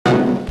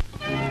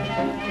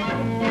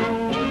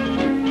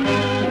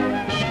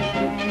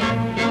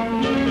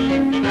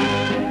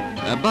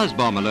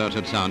buzz-bomb alert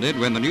had sounded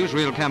when the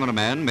newsreel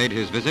cameraman made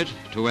his visit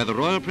to where the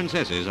royal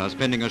princesses are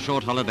spending a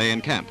short holiday in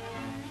camp.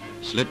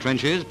 Slit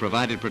trenches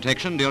provided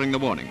protection during the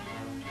warning.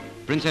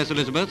 Princess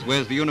Elizabeth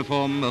wears the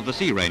uniform of the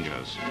Sea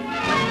Rangers.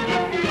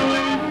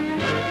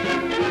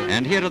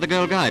 And here are the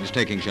girl guides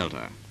taking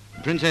shelter.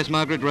 Princess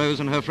Margaret Rose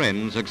and her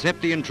friends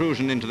accept the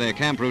intrusion into their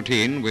camp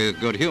routine with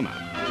good humor.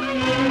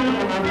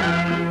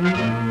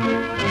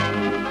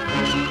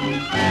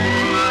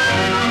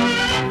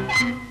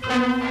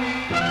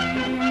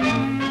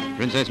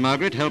 Princess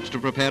Margaret helps to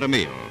prepare a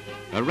meal,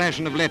 a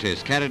ration of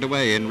lettuce carried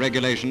away in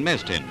regulation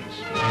mess tins.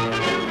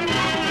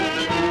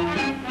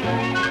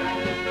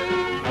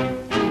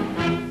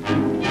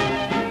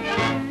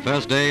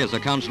 First day as a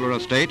Councillor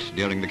of State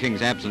during the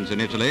King's absence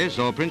in Italy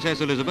saw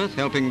Princess Elizabeth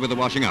helping with the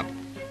washing up.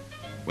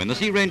 When the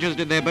Sea Rangers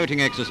did their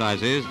boating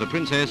exercises, the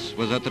Princess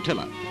was at the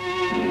tiller.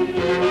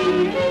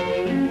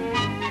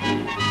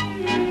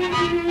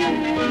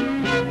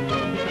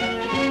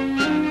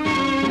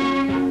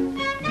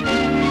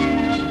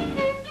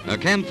 A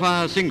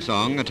campfire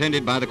sing-song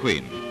attended by the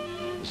Queen.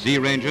 Sea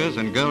Rangers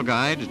and girl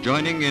guides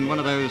joining in one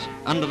of those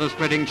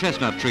under-the-spreading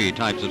chestnut tree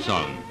types of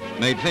song,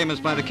 made famous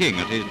by the King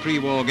at his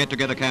pre-war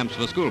get-together camps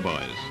for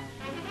schoolboys.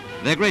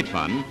 They're great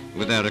fun,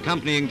 with their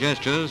accompanying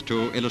gestures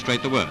to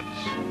illustrate the words.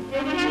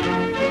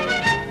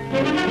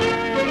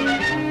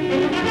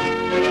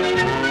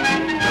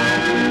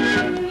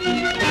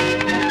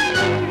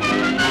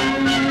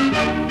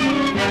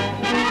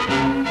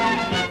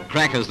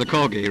 Crackers the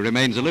Corgi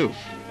remains aloof.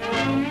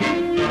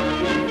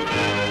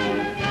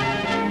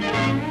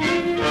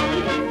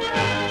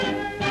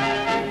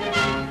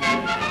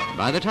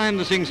 By the time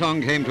the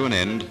sing-song came to an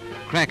end,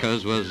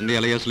 Crackers was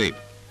nearly asleep.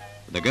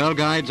 The girl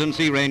guides and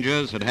Sea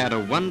Rangers had had a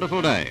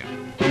wonderful day.